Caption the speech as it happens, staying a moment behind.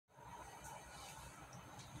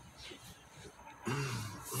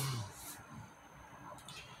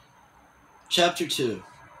Chapter 2.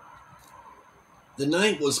 The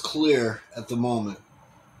night was clear at the moment,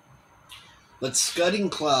 but scudding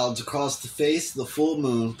clouds across the face of the full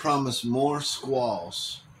moon promised more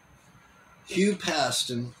squalls. Hugh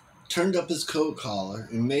Paston turned up his coat collar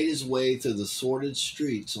and made his way through the sordid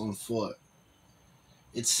streets on foot.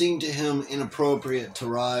 It seemed to him inappropriate to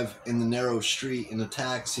arrive in the narrow street in a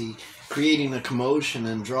taxi, creating a commotion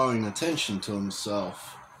and drawing attention to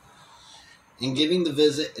himself, and giving the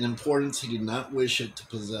visit an importance he did not wish it to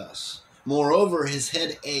possess. Moreover, his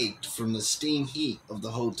head ached from the steam heat of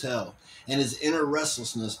the hotel, and his inner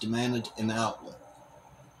restlessness demanded an outlet.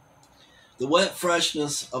 The wet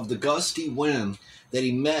freshness of the gusty wind that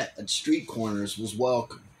he met at street corners was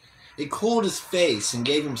welcome. It cooled his face and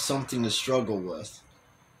gave him something to struggle with.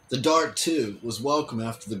 The dark, too, was welcome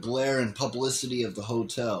after the glare and publicity of the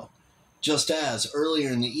hotel, just as, earlier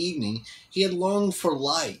in the evening, he had longed for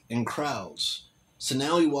light and crowds. So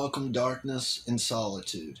now he welcomed darkness and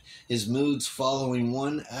solitude, his moods following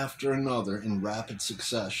one after another in rapid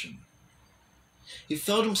succession. He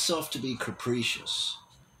felt himself to be capricious,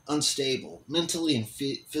 unstable, mentally and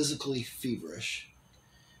physically feverish.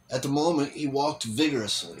 At the moment, he walked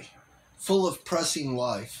vigorously, full of pressing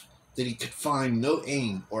life, that he could find no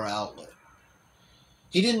aim or outlet.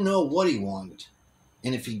 He didn't know what he wanted,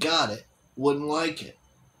 and if he got it, wouldn't like it.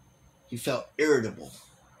 He felt irritable.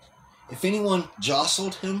 If anyone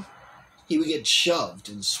jostled him, he would get shoved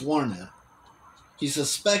and sworn at. He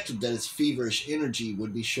suspected that his feverish energy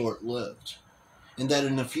would be short-lived, and that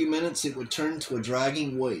in a few minutes it would turn to a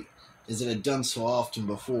dragging weight, as it had done so often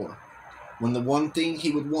before, when the one thing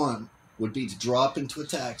he would want would be to drop into a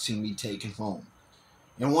taxi and be taken home.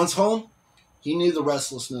 And once home, he knew the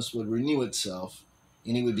restlessness would renew itself,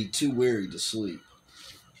 and he would be too weary to sleep.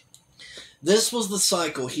 This was the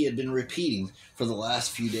cycle he had been repeating for the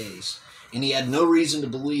last few days, and he had no reason to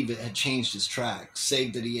believe it had changed his track,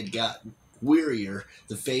 save that he had got wearier,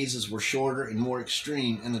 the phases were shorter and more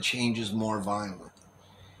extreme, and the changes more violent.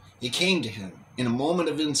 It came to him, in a moment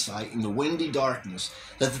of insight in the windy darkness,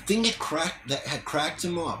 that the thing that had cracked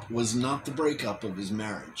him up was not the breakup of his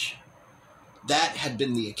marriage. That had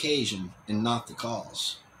been the occasion, and not the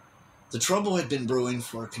cause. The trouble had been brewing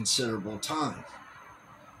for a considerable time.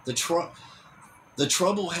 The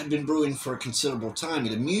trouble had been brewing for a considerable time.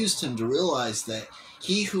 It amused him to realize that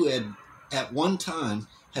he who had at one time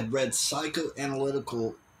had read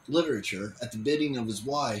psychoanalytical literature at the bidding of his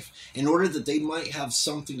wife in order that they might have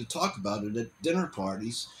something to talk about it at dinner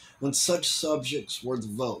parties when such subjects were the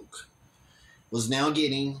vogue, was now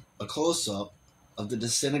getting a close-up of the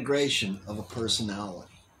disintegration of a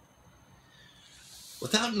personality.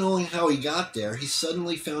 Without knowing how he got there, he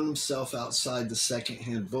suddenly found himself outside the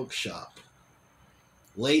second-hand bookshop.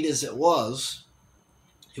 Late as it was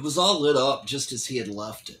all lit up just as he had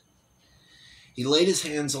left it. He laid his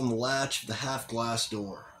hands on the latch of the half-glass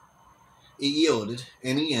door. It yielded,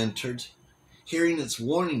 and he entered, hearing its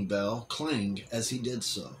warning bell clang as he did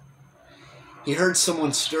so. He heard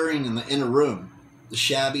someone stirring in the inner room. The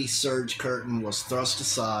shabby serge curtain was thrust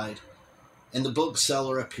aside, and the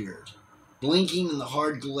bookseller appeared, blinking in the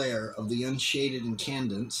hard glare of the unshaded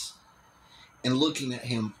incandescence and looking at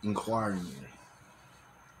him inquiringly.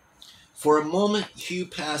 For a moment, Hugh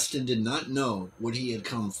Paston did not know what he had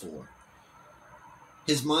come for.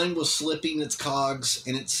 His mind was slipping its cogs,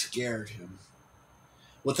 and it scared him.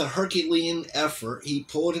 With a Herculean effort, he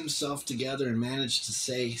pulled himself together and managed to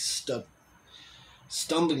say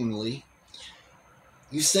stumblingly,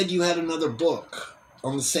 "You said you had another book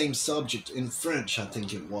on the same subject, in French, I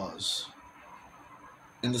think it was."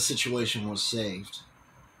 And the situation was saved.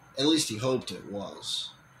 At least he hoped it was.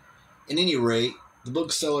 At any rate, the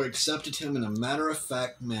bookseller accepted him in a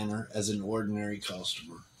matter-of-fact manner as an ordinary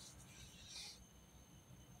customer.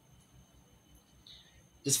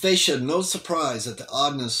 His face showed no surprise at the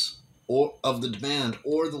oddness of the demand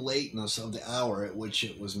or the lateness of the hour at which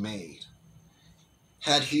it was made.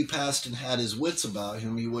 Had Hugh Paston had his wits about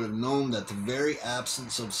him, he would have known that the very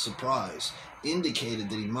absence of surprise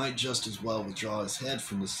indicated that he might just as well withdraw his head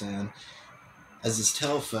from the sand, as his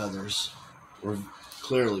tail feathers were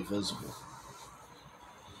clearly visible.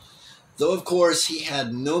 Though, of course, he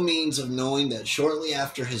had no means of knowing that shortly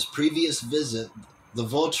after his previous visit, the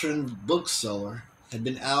Vautrin bookseller had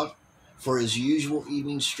been out for his usual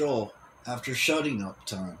evening stroll after shutting-up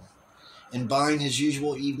time, and buying his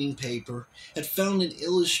usual evening paper, had found an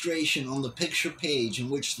illustration on the picture page in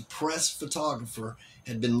which the press photographer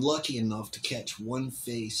had been lucky enough to catch one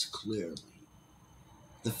face clearly.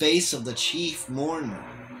 The face of the chief mourner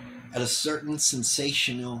at a certain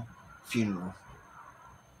sensational funeral.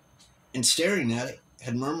 and staring at it,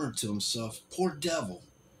 had murmured to himself, "Poor devil."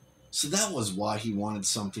 So that was why he wanted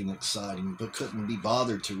something exciting, but couldn't be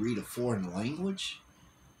bothered to read a foreign language?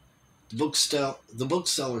 The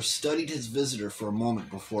bookseller studied his visitor for a moment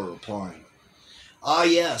before replying. "Ah,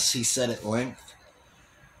 yes," he said at length.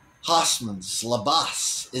 "Hossman's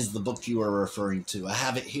Labas is the book you are referring to. I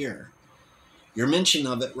have it here. Your mention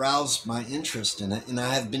of it roused my interest in it, and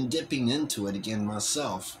I have been dipping into it again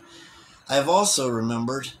myself. I have also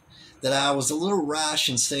remembered that I was a little rash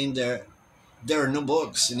in saying there are no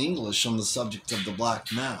books in English on the subject of the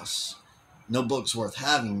Black Mass. No books worth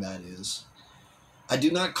having, that is. I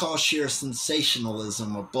do not call sheer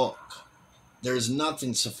sensationalism a book. There is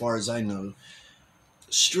nothing, so far as I know,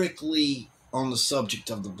 strictly on the subject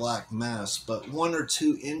of the Black Mass, but one or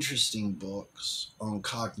two interesting books on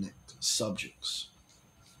cognate subjects.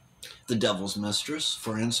 The Devil's Mistress,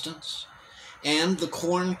 for instance, and The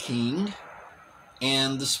Corn King,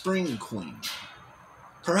 and The Spring Queen.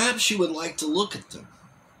 Perhaps you would like to look at them.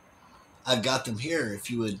 I've got them here if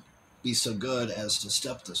you would be so good as to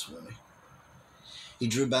step this way." He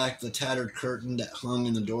drew back the tattered curtain that hung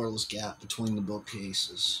in the doorless gap between the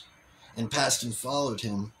bookcases, and passed and followed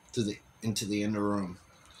him into the inner room.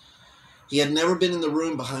 He had never been in the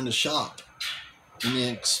room behind a shop, and the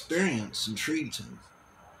experience intrigued him.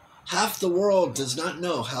 Half the world does not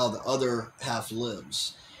know how the other half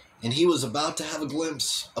lives, and he was about to have a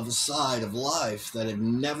glimpse of a side of life that had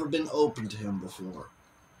never been open to him before.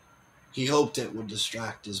 He hoped it would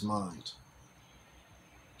distract his mind.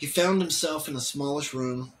 He found himself in a smallish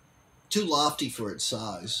room, too lofty for its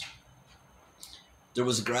size. There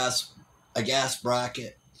was a gas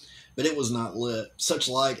bracket, but it was not lit. Such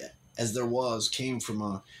light as there was came from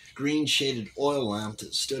a green-shaded oil lamp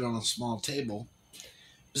that stood on a small table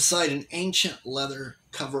beside an ancient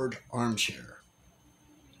leather-covered armchair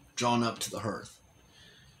drawn up to the hearth.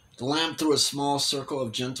 The lamp threw a small circle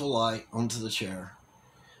of gentle light onto the chair.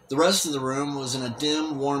 The rest of the room was in a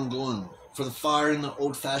dim, warm gloom, for the fire in the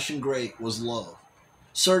old-fashioned grate was low.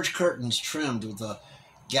 Serge curtains trimmed with a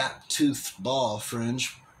gap-toothed ball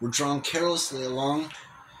fringe were drawn carelessly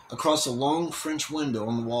across a long French window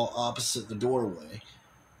on the wall opposite the doorway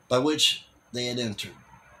by which they had entered,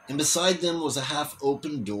 and beside them was a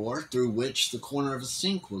half-open door through which the corner of a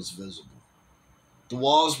sink was visible. The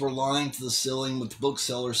walls were lined to the ceiling with the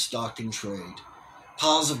bookseller's stock in trade.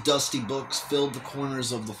 Piles of dusty books filled the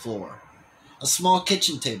corners of the floor. A small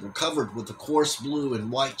kitchen table covered with a coarse blue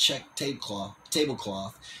and white checked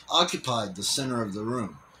tablecloth occupied the center of the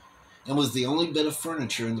room, and was the only bit of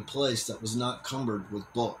furniture in the place that was not cumbered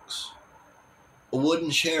with books. A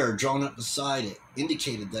wooden chair drawn up beside it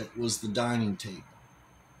indicated that it was the dining table.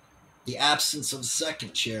 The absence of a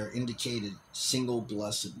second chair indicated single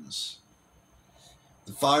blessedness.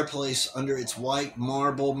 The fireplace under its white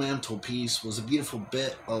marble mantelpiece was a beautiful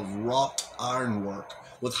bit of wrought ironwork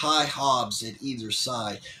with high hobs at either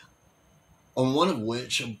side, on one of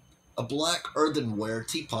which a black earthenware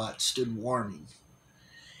teapot stood warming,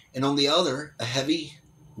 and on the other a heavy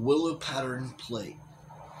willow-patterned plate.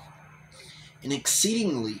 An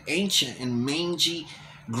exceedingly ancient and mangy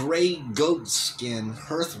gray goatskin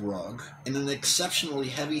hearth rug and an exceptionally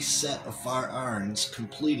heavy set of fire irons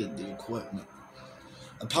completed the equipment.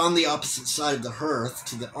 Upon the opposite side of the hearth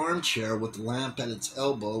to the armchair with the lamp at its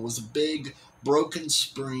elbow was a big,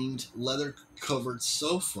 broken-springed, leather-covered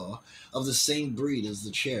sofa of the same breed as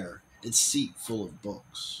the chair, its seat full of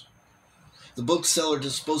books. The bookseller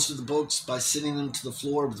disposed of the books by sending them to the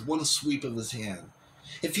floor with one sweep of his hand.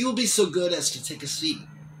 "If you will be so good as to take a seat,"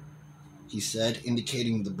 he said,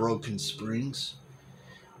 indicating the broken springs.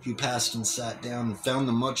 He passed and sat down and found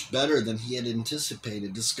them much better than he had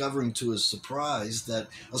anticipated, discovering to his surprise that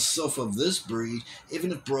a sofa of this breed,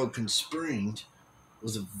 even if broken-springed,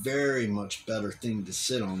 was a very much better thing to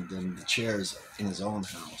sit on than the chairs in his own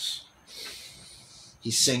house. He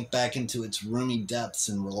sank back into its roomy depths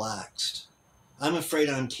and relaxed. "I'm afraid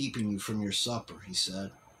I'm keeping you from your supper," he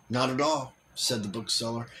said. "Not at all," said the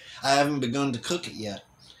bookseller. "I haven't begun to cook it yet.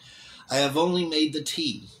 I have only made the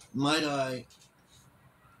tea. Might I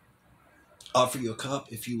offer you a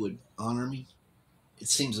cup if you would honor me? It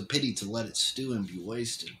seems a pity to let it stew and be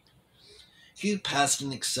wasted." Hugh passed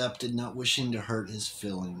and accepted, not wishing to hurt his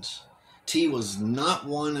feelings. Tea was not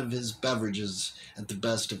one of his beverages at the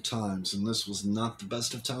best of times, and this was not the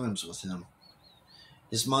best of times with him.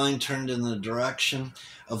 His mind turned in the direction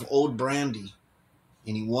of old brandy,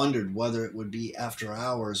 and he wondered whether it would be after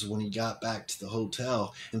hours when he got back to the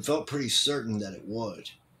hotel, and felt pretty certain that it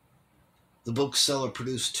would. The bookseller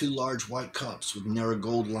produced 2 large white cups with narrow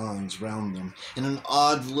gold lines round them, and an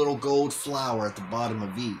odd little gold flower at the bottom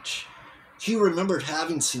of each. Hugh remembered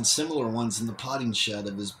having seen similar ones in the potting shed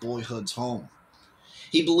of his boyhood's home.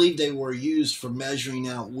 He believed they were used for measuring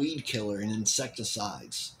out weed killer and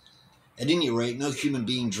insecticides. At any rate, no human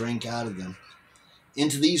being drank out of them.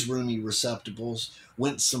 Into these roomy receptacles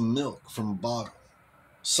went some milk from a bottle.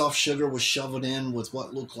 Soft sugar was shoveled in with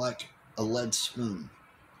what looked like a lead spoon.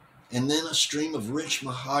 And then a stream of rich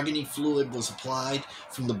mahogany fluid was applied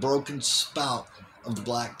from the broken spout of the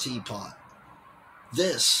black teapot.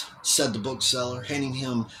 "This," said the bookseller, handing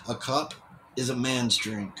him a cup, "is a man's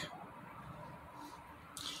drink."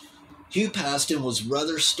 Hugh passed and was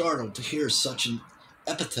rather startled to hear such an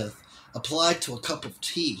epithet applied to a cup of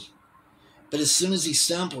tea. But as soon as he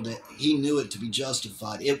sampled it, he knew it to be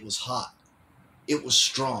justified. It was hot. It was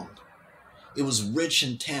strong. It was rich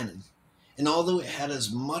in tannin. And although it had as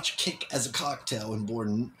much kick as a cocktail and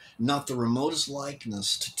bore not the remotest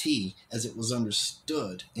likeness to tea as it was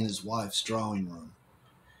understood in his wife's drawing room.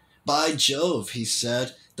 "By Jove," he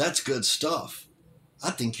said, "that's good stuff.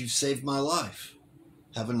 I think you've saved my life.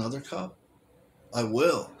 Have another cup?" "I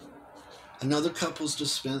will." Another cup was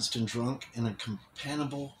dispensed and drunk in a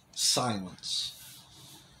companionable silence.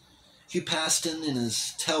 Hugh Paston in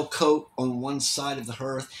his tailcoat on one side of the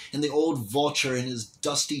hearth, and the old vulture in his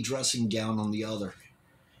dusty dressing gown on the other.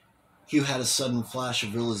 Hugh had a sudden flash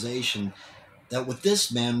of realization that with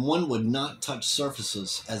this man one would not touch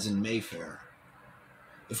surfaces as in Mayfair.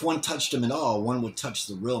 If one touched him at all, one would touch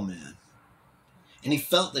the real man. And he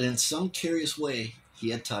felt that in some curious way he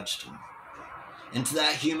had touched him. And to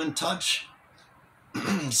that human touch,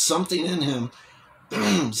 something in him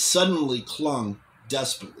suddenly clung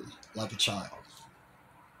desperately like a child.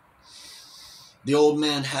 The old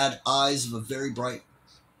man had eyes of a very bright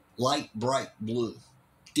blue,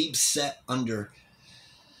 deep set under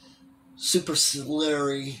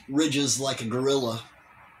superciliary ridges like a gorilla,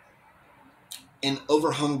 and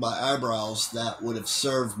overhung by eyebrows that would have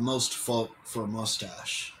served most folk for a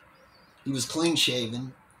mustache. He was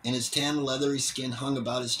clean-shaven, and his tan leathery skin hung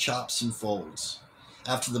about his chops and folds,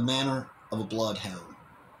 after the manner of a bloodhound.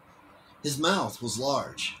 His mouth was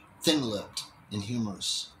large, thin-lipped, and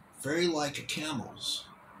humorous, very like a camel's.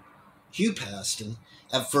 Hugh Paston,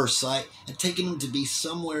 at first sight, had taken him to be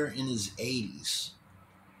somewhere in his 80s,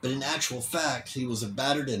 but in actual fact he was a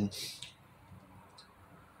battered and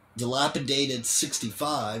dilapidated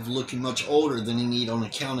 65, looking much older than he need on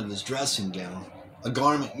account of his dressing gown, a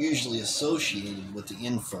garment usually associated with the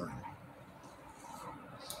infirm.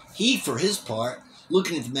 He, for his part,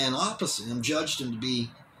 looking at the man opposite him, judged him to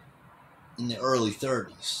be in the early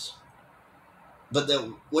 30s. But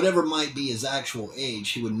that whatever might be his actual age,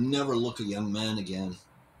 he would never look a young man again.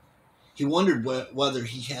 He wondered whether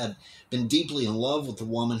he had been deeply in love with the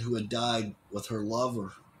woman who had died with her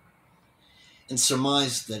lover, and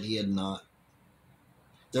surmised that he had not.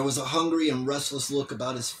 There was a hungry and restless look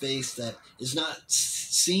about his face that is not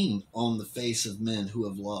seen on the face of men who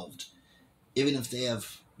have loved, even if they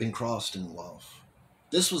have been crossed in love.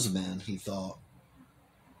 This was a man, he thought,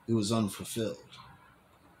 who was unfulfilled.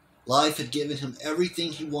 Life had given him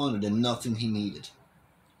everything he wanted and nothing he needed.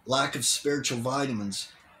 Lack of spiritual vitamins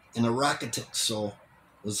and a rachitic soul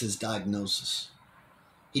was his diagnosis.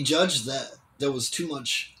 He judged that there was too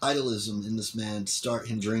much idealism in this man to start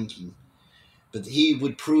him drinking, but that he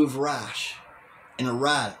would prove rash and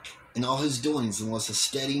erratic in all his doings unless a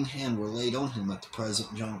steadying hand were laid on him at the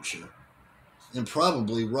present juncture, and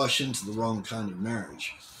probably rush into the wrong kind of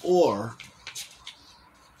marriage, or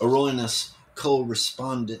a ruinous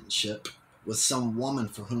co-respondentship with some woman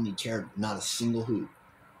for whom he cared not a single hoot.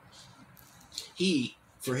 He,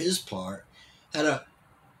 for his part, had a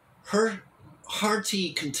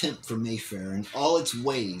hearty contempt for Mayfair and all its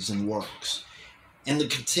ways and works, and the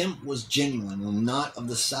contempt was genuine and not of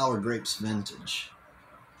the sour grapes vintage.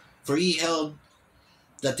 For he held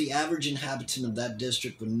that the average inhabitant of that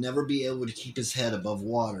district would never be able to keep his head above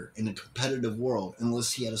water in a competitive world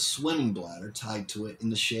unless he had a swimming bladder tied to it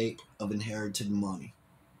in the shape of inherited money.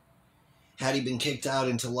 Had he been kicked out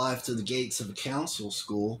into life through the gates of a council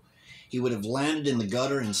school, he would have landed in the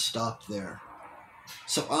gutter and stopped there.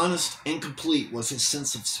 So honest and complete was his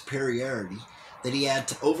sense of superiority that he had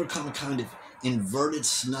to overcome a kind of inverted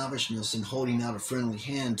snobbishness in holding out a friendly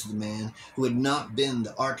hand to the man who had not been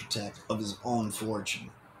the architect of his own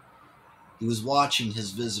fortune. He was watching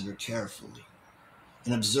his visitor carefully,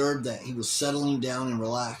 and observed that he was settling down and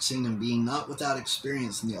relaxing and being not without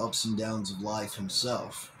experience in the ups and downs of life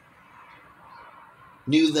himself.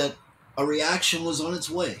 Knew that a reaction was on its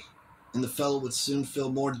way, and the fellow would soon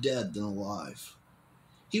feel more dead than alive.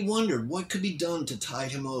 He wondered what could be done to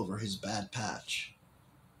tide him over his bad patch.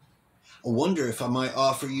 "I wonder if I might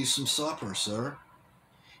offer you some supper, sir?"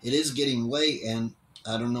 It is getting late, and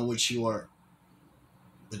I don't know what you are,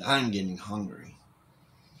 but I'm getting hungry.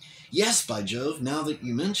 Yes, by Jove, now that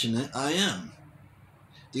you mention it, I am.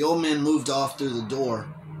 The old man moved off through the door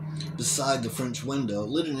beside the French window,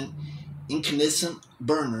 lit an incandescent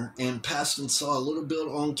burner, and passed and saw a little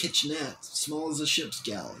built-on kitchenette, small as a ship's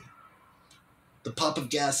galley. The pop of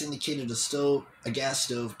gas indicated a gas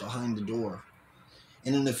stove behind the door,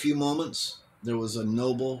 and in a few moments there was a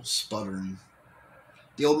noble sputtering.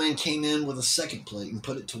 The old man came in with a second plate and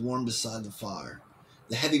put it to warm beside the fire.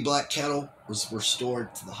 The heavy black kettle was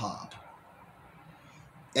restored to the hob.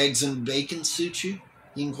 Eggs and bacon suit you?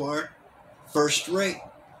 He inquired. First rate.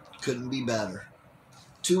 Couldn't be better.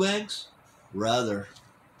 2 eggs? Rather.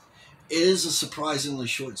 It is a surprisingly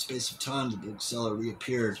short space of time the bookseller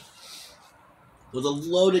reappeared with a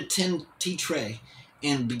loaded tin tea tray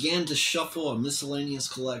and began to shuffle a miscellaneous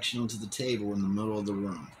collection onto the table in the middle of the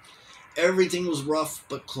room. Everything was rough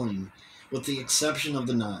but clean, with the exception of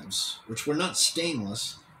the knives, which were not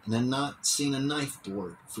stainless and had not seen a knife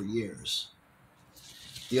board for years.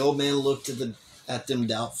 The old man looked at them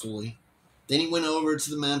doubtfully. Then he went over to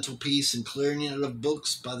the mantelpiece and, clearing it of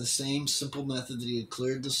books by the same simple method that he had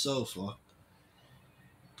cleared the sofa,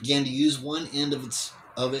 began to use one end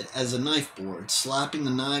of it as a knife board, slapping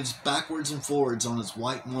the knives backwards and forwards on its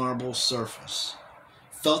white marble surface,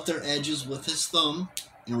 felt their edges with his thumb,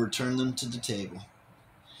 and returned them to the table.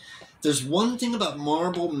 There's one thing about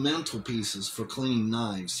marble mantelpieces for cleaning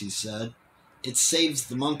knives, he said. It saves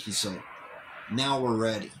the monkey soap. Now we're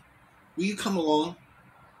ready. Will you come along?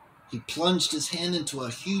 He plunged his hand into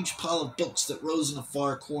a huge pile of books that rose in a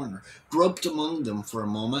far corner, groped among them for a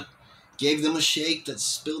moment, gave them a shake that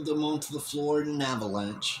spilled them onto the floor in an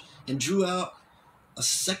avalanche, and drew out a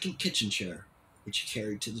second kitchen chair, which he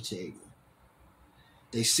carried to the table.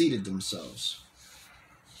 They seated themselves.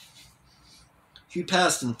 Hugh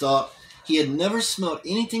Paston thought he had never smelt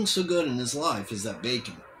anything so good in his life as that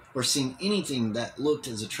bacon, or seen anything that looked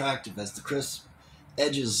as attractive as the crisp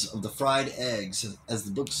edges of the fried eggs as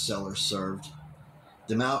the bookseller served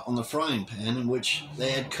them out on the frying pan in which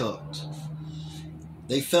they had cooked.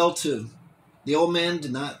 They fell to. The old man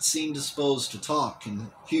did not seem disposed to talk,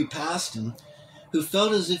 and Hugh Paston, who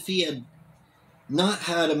felt as if he had not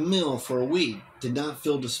had a meal for a week, did not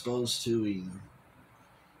feel disposed to either.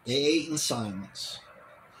 They ate in silence.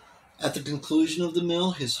 At the conclusion of the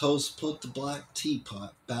meal, his host put the black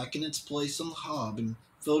teapot back in its place on the hob and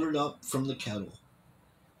filled it up from the kettle.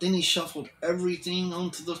 Then he shuffled everything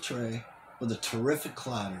onto the tray with a terrific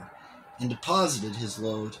clatter and deposited his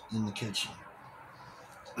load in the kitchen.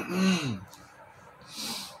 I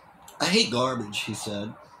hate garbage, he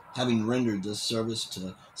said, having rendered this service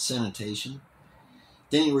to sanitation.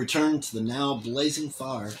 Then he returned to the now blazing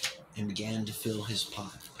fire and began to fill his pipe.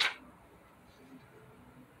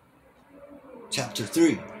 Chapter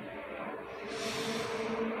 3.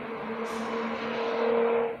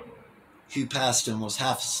 Hugh Paston was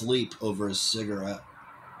half asleep over his cigarette.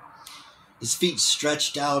 His feet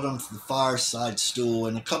stretched out onto the fireside stool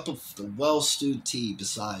and a cup of the well-stewed tea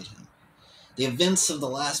beside him. The events of the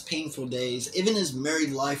last painful days, even his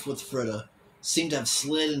married life with Frida, seemed to have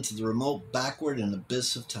slid into the remote backward and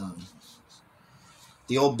abyss of time.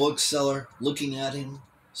 The old bookseller, looking at him,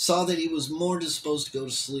 saw that he was more disposed to go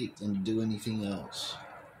to sleep than to do anything else.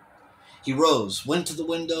 He rose, went to the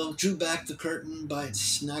window, drew back the curtain by its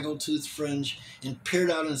snaggle-toothed fringe, and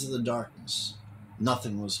peered out into the darkness.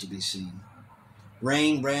 Nothing was to be seen.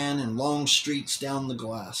 Rain ran in long streaks down the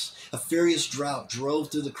glass. A furious drought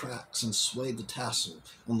drove through the cracks and swayed the tassel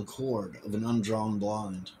on the cord of an undrawn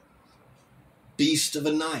blind. Beast of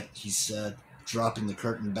a night, he said, dropping the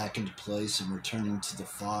curtain back into place and returning to the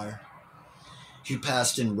fire. Hugh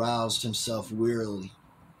Paston roused himself wearily.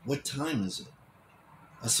 What time is it?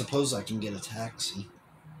 I suppose I can get a taxi.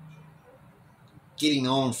 Getting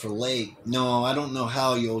on for late. No, I don't know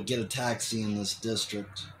how you'll get a taxi in this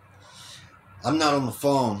district. I'm not on the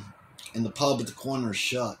phone, and the pub at the corner is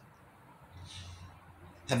shut.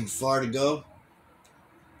 Have you far to go?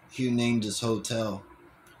 Hugh named his hotel.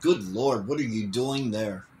 Good Lord, what are you doing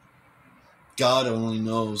there? God only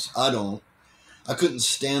knows. I don't. I couldn't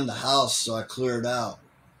stand the house, so I cleared out.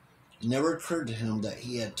 It never occurred to him that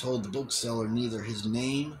he had told the bookseller neither his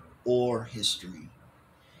name or history.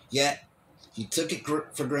 Yet, he took it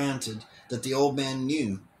for granted that the old man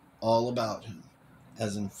knew all about him,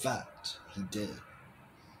 as in fact he did.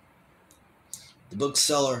 The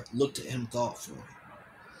bookseller looked at him thoughtfully.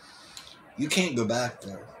 You can't go back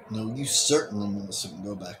there. No, you certainly mustn't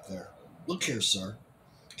go back there. Look here, sir.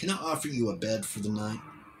 Can I offer you a bed for the night?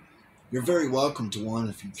 You're very welcome to one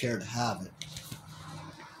if you care to have it.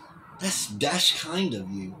 That's dash kind of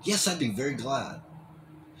you. Yes, I'd be very glad.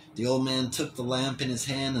 The old man took the lamp in his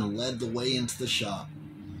hand and led the way into the shop.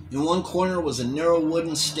 In one corner was a narrow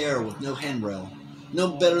wooden stair with no handrail,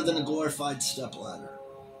 no better than a glorified stepladder.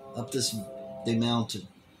 Up this they mounted,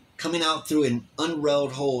 coming out through an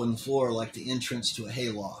unrailed hole in the floor like the entrance to a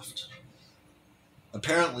hayloft.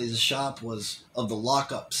 Apparently the shop was of the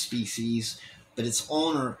lock-up species, but its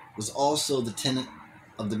owner was also the tenant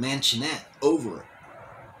of the mansionette over it,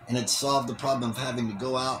 and had solved the problem of having to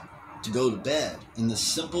go out to go to bed in this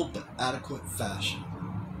simple but adequate fashion.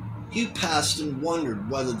 Hugh passed and wondered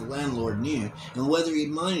whether the landlord knew, and whether he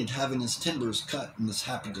minded having his timbers cut in this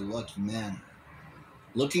happy-go-lucky manner.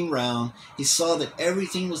 Looking round, he saw that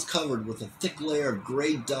everything was covered with a thick layer of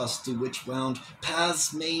gray dust through which wound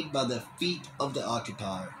paths made by the feet of the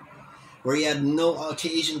occupier. Where he had no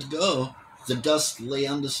occasion to go, the dust lay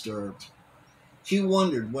undisturbed. Hugh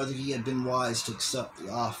wondered whether he had been wise to accept the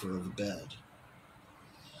offer of a bed.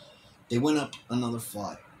 They went up another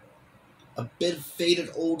flight. A bit of faded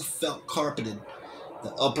old felt carpeted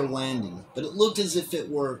the upper landing, but it looked as if it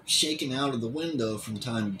were shaken out of the window from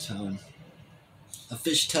time to time. A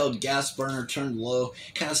fish-tailed gas burner turned low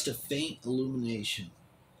cast a faint illumination.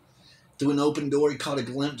 Through an open door he caught a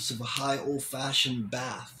glimpse of a high old-fashioned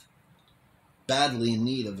bath, badly in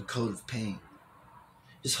need of a coat of paint.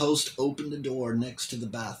 His host opened the door next to the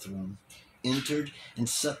bathroom, entered, and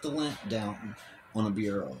set the lamp down on a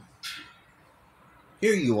bureau.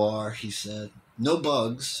 "Here you are," he said. "No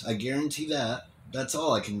bugs, I guarantee that. That's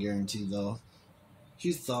all I can guarantee, though."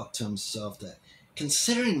 Hugh thought to himself that,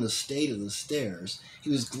 considering the state of the stairs,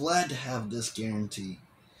 he was glad to have this guarantee.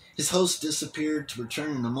 His host disappeared to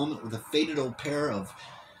return in a moment with a faded old pair of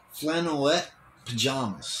flannelette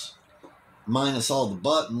pajamas, minus all the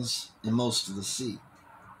buttons and most of the seat.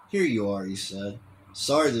 "Here you are," he said.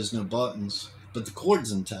 "Sorry there's no buttons, but the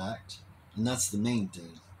cord's intact, and that's the main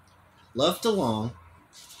thing." Left alone,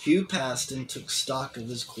 Hugh passed and took stock of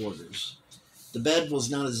his quarters. The bed was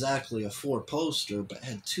not exactly a four-poster, but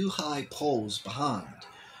had two high poles behind,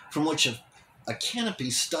 from which a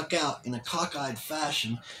canopy stuck out in a cockeyed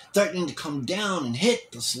fashion, threatening to come down and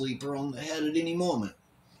hit the sleeper on the head at any moment.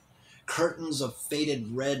 Curtains of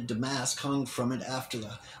faded red damask hung from it after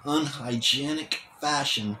the unhygienic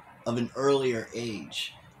fashion of an earlier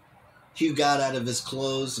age. Hugh got out of his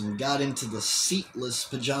clothes and got into the seatless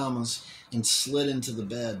pajamas and slid into the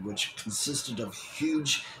bed, which consisted of a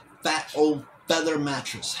huge, fat old feather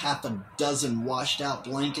mattress, half a dozen washed-out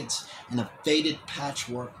blankets, and a faded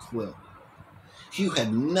patchwork quilt. Hugh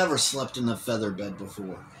had never slept in a feather bed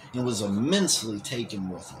before, and was immensely taken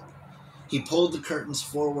with it. He pulled the curtains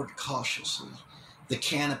forward cautiously, the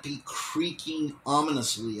canopy creaking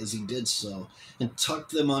ominously as he did so, and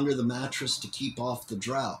tucked them under the mattress to keep off the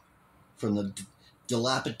draught from the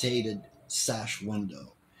dilapidated sash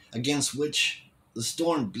window, against which the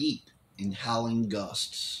storm beat in howling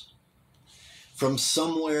gusts. From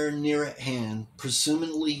somewhere near at hand,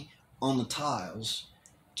 presumably on the tiles,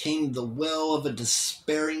 came the wail of a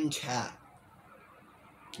despairing cat.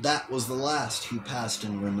 That was the last Hugh passed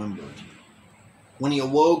and remembered. When he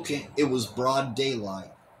awoke, it was broad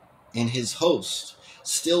daylight, and his host,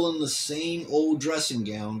 still in the same old dressing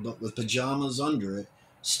gown but with pajamas under it,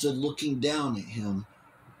 stood looking down at him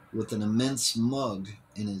with an immense mug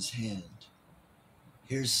in his hand.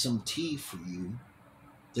 "Here's some tea for you.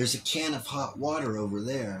 There's a can of hot water over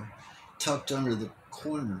there, tucked under the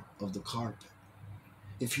corner of the carpet.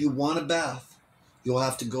 If you want a bath, you'll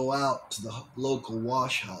have to go out to the local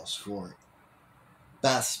wash house for it.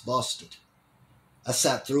 Bath's busted. I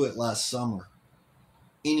sat through it last summer.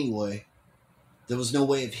 Anyway, there was no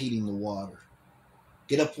way of heating the water.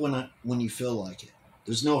 Get up when you feel like it.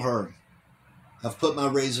 There's no hurry. I've put my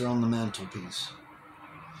razor on the mantelpiece."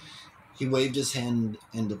 He waved his hand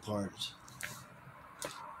and departed.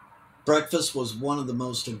 Breakfast was one of the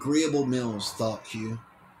most agreeable meals, thought Hugh,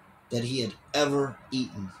 that he had ever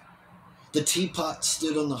eaten. The teapot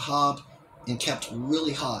stood on the hob and kept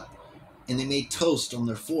really hot, and they made toast on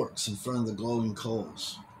their forks in front of the glowing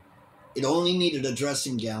coals. It only needed a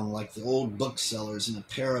dressing gown like the old booksellers and a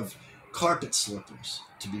pair of carpet slippers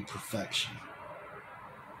to be perfection.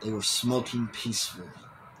 They were smoking peacefully,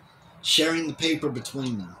 sharing the paper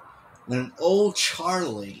between them, when an old char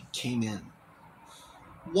lady came in.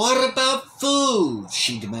 "What about food?"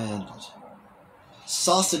 she demanded.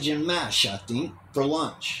 "Sausage and mash, I think, for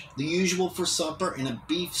lunch. The usual for supper, and a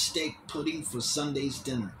beefsteak pudding for Sunday's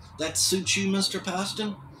dinner. That suits you, Mr.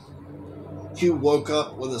 Paston?" Hugh woke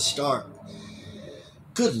up with a start.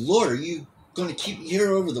 "Good Lord, are you going to keep me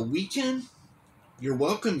here over the weekend?" You're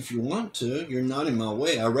welcome if you want to. You're not in my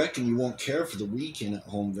way. I reckon you won't care for the weekend at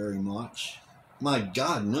home very much. My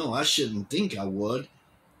God, no, I shouldn't think I would.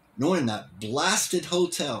 Nor in that blasted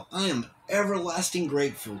hotel. I am everlasting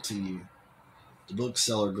grateful to you. The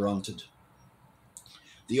bookseller grunted.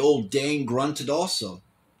 The old Dane grunted also,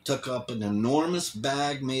 took up an enormous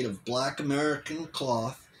bag made of black American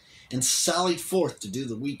cloth, and sallied forth to do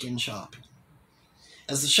the weekend shopping.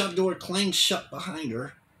 As the shop door clanged shut behind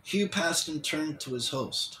her, Hugh passed and turned to his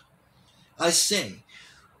host. I say,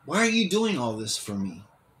 why are you doing all this for me?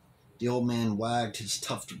 The old man wagged his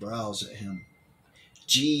tufted brows at him.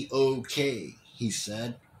 G-O-K, he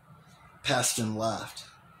said. Paston laughed.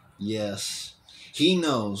 Yes, he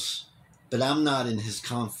knows, but I'm not in his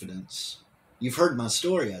confidence. You've heard my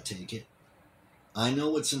story, I take it. I know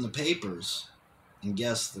what's in the papers, and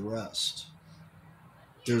guess the rest.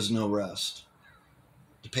 There's no rest.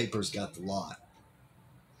 The papers got the lot.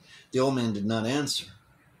 The old man did not answer.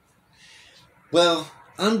 Well,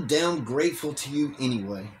 I'm damn grateful to you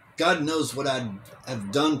anyway. God knows what I'd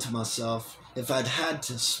have done to myself if I'd had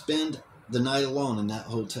to spend the night alone in that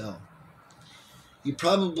hotel. You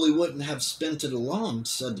probably wouldn't have spent it alone,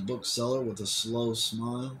 said the bookseller with a slow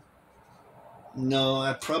smile. No,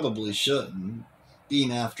 I probably shouldn't.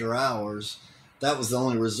 Being after hours, that was the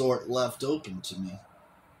only resort left open to me.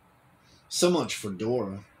 So much for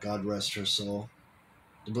Dora, God rest her soul.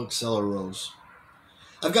 The bookseller rose.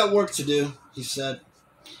 I've got work to do, he said.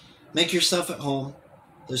 Make yourself at home.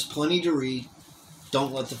 There's plenty to read.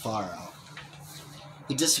 Don't let the fire out.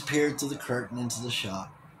 He disappeared through the curtain into the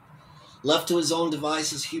shop. Left to his own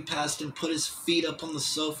devices, Hugh Paston put his feet up on the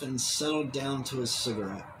sofa and settled down to his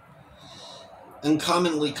cigarette.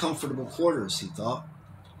 Uncommonly comfortable quarters, he thought.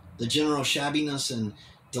 The general shabbiness and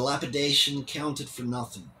dilapidation counted for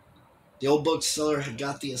nothing. The old bookseller had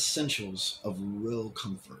got the essentials of real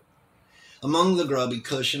comfort. Among the grubby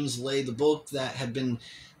cushions lay the book that had been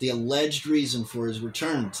the alleged reason for his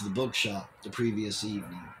return to the bookshop the previous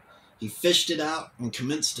evening. He fished it out and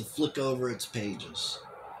commenced to flick over its pages.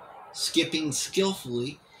 Skipping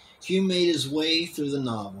skillfully, Hugh made his way through the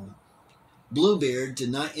novel. Bluebeard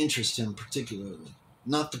did not interest him particularly,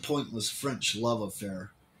 not the pointless French love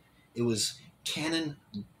affair. It was Canon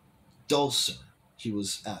Dulcer he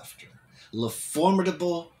was after, Le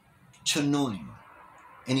Formidable Ch.2,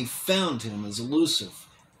 and he found him as elusive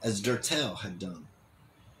as Durtal had done.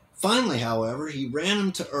 Finally, however, he ran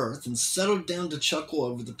him to earth and settled down to chuckle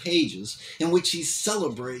over the pages in which he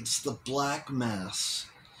celebrates the Black Mass.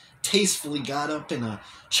 Tastefully got up in a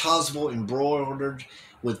chasuble embroidered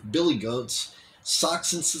with billy goats,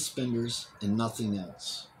 socks and suspenders, and nothing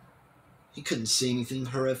else. He couldn't see anything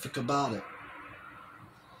horrific about it.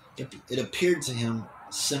 It appeared to him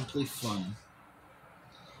simply fun.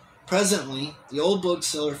 Presently, the old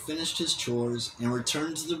bookseller finished his chores and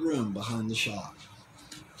returned to the room behind the shop.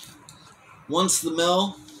 Once the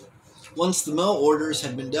mail orders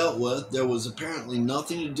had been dealt with, there was apparently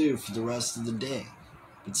nothing to do for the rest of the day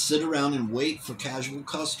but sit around and wait for casual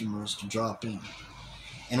customers to drop in.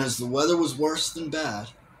 And as the weather was worse than bad,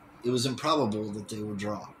 it was improbable that they would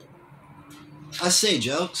drop. I say,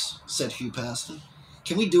 Jokes, said Hugh Paston,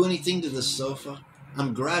 can we do anything to this sofa?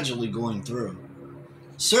 I'm gradually going through.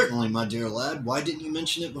 Certainly, my dear lad. Why didn't you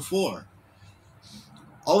mention it before?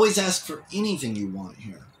 Always ask for anything you want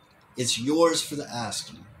here. It's yours for the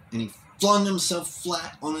asking. And he flung himself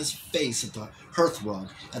flat on his face at the hearthrug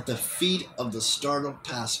at the feet of the startled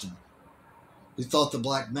Paston, who thought the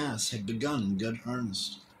Black Mass had begun in good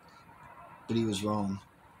earnest. But he was wrong.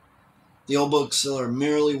 The old bookseller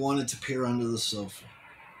merely wanted to peer under the sofa.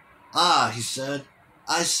 Ah, he said,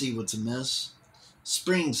 I see what's amiss.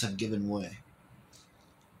 Springs have given way.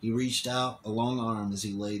 He reached out a long arm as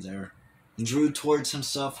he lay there and drew towards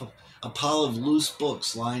himself a pile of loose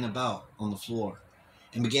books lying about on the floor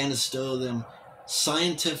and began to stow them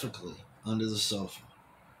scientifically under the sofa.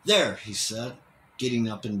 There, he said, getting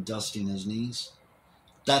up and dusting his knees.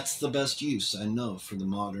 That's the best use I know for the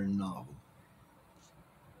modern novel.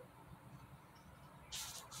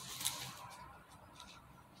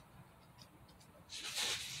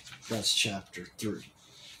 That's chapter 3.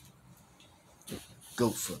 Go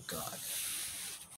for God.